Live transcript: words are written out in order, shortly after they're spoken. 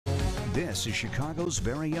This is Chicago's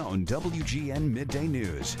very own WGN Midday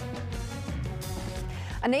News.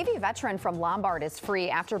 A Navy veteran from Lombard is free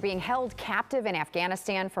after being held captive in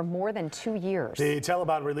Afghanistan for more than 2 years. The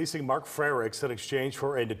Taliban releasing Mark Frericks in exchange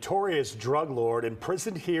for a notorious drug lord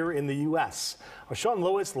imprisoned here in the U.S. Sean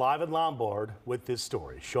Lewis live in Lombard with this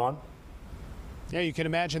story. Sean? Yeah, you can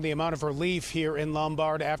imagine the amount of relief here in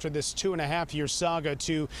Lombard after this 2.5-year saga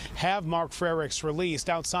to have Mark Frericks released.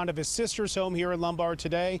 Outside of his sister's home here in Lombard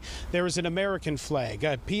today, there is an American flag,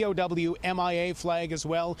 a POW MIA flag, as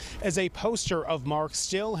well as a poster of Mark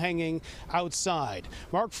still hanging outside.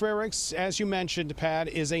 Mark Frericks, as you mentioned, Pat,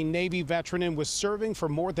 is a Navy veteran and was serving for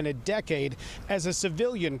more than a decade as a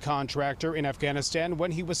civilian contractor in Afghanistan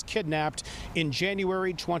when he was kidnapped in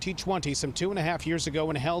January 2020, some 2.5 years ago,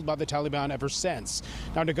 and held by the Taliban ever since.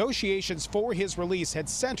 Now, negotiations for his release had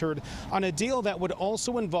centered on a deal that would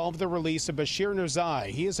also involve the release of Bashir Nurzai.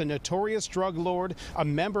 He is a notorious drug lord, a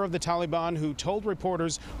member of the Taliban, who told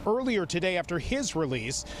reporters earlier today after his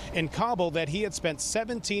release in Kabul that he had spent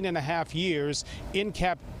 17.5 years in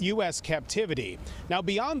U.S. captivity. Now,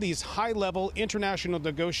 beyond these high-level international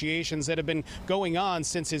negotiations that have been going on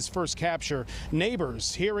since his first capture,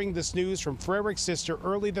 neighbors hearing this news from Frericks' sister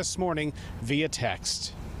early this morning via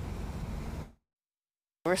text.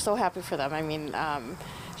 We're so happy for them. I mean,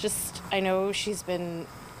 I know she's been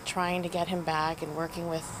trying to get him back and working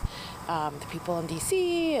with the people in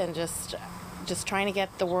D.C. and just trying to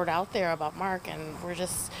get the word out there about Mark, and we're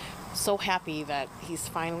just so happy that he's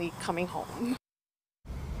finally coming home.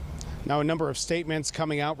 Now, a number of statements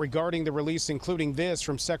coming out regarding the release, including this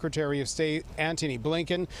from Secretary of State Antony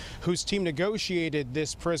Blinken, whose team negotiated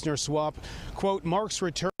this prisoner swap. Quote, Mark's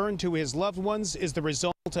return to his loved ones is the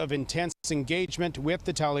result of intense engagement with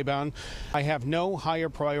the Taliban. I have no higher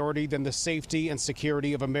priority than the safety and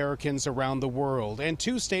security of Americans around the world. And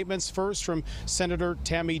two statements, first from Senator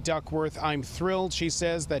Tammy Duckworth. I'm thrilled, she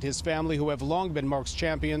says, that his family, who have long been Mark's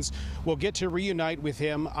champions, will get to reunite with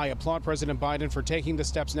him. I applaud President Biden for taking the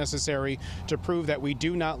steps necessary to prove that we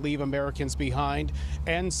do not leave Americans behind.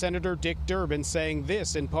 And Senator Dick Durbin saying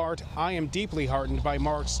this in part, I am deeply heartened by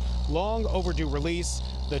Mark's long overdue release.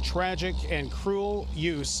 The tragic and cruel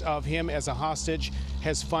use of him as a hostage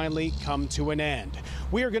has finally come to an end.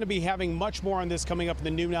 We are going to be having much more on this coming up in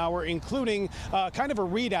the noon hour, including kind of a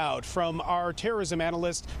readout from our terrorism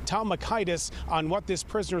analyst, Tom Makaitis, on what this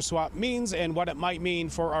prisoner swap means and what it might mean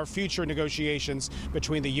for our future negotiations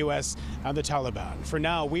between the U.S. and the Taliban. For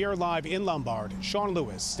now, we are live in Lombard. Sean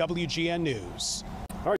Lewis, WGN News.